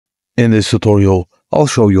In this tutorial, I'll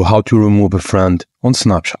show you how to remove a friend on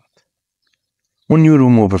Snapchat. When you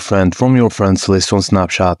remove a friend from your friends list on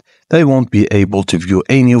Snapchat, they won't be able to view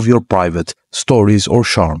any of your private stories or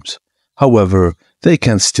charms. However, they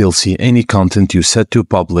can still see any content you set to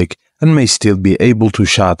public and may still be able to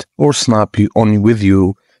chat or snap with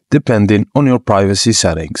you depending on your privacy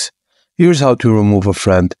settings. Here's how to remove a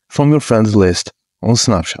friend from your friends list on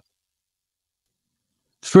Snapchat.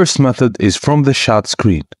 First method is from the chat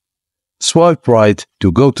screen. Swipe right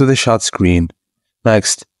to go to the chat screen.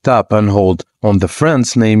 Next, tap and hold on the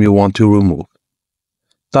friend's name you want to remove.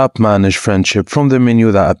 Tap Manage Friendship from the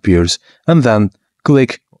menu that appears and then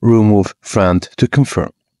click Remove Friend to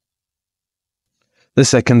confirm. The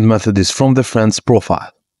second method is from the friend's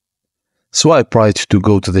profile. Swipe right to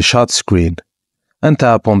go to the chat screen and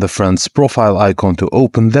tap on the friend's profile icon to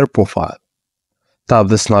open their profile. Tap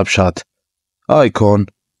the Snapchat icon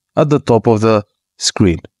at the top of the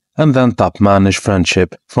screen and then tap Manage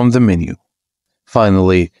Friendship from the menu.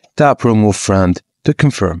 Finally, tap Remove Friend to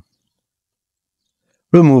confirm.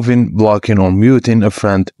 Removing, blocking or muting a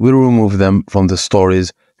friend will remove them from the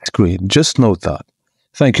Stories screen. Just note that.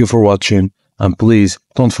 Thank you for watching and please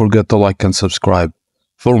don't forget to like and subscribe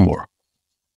for more.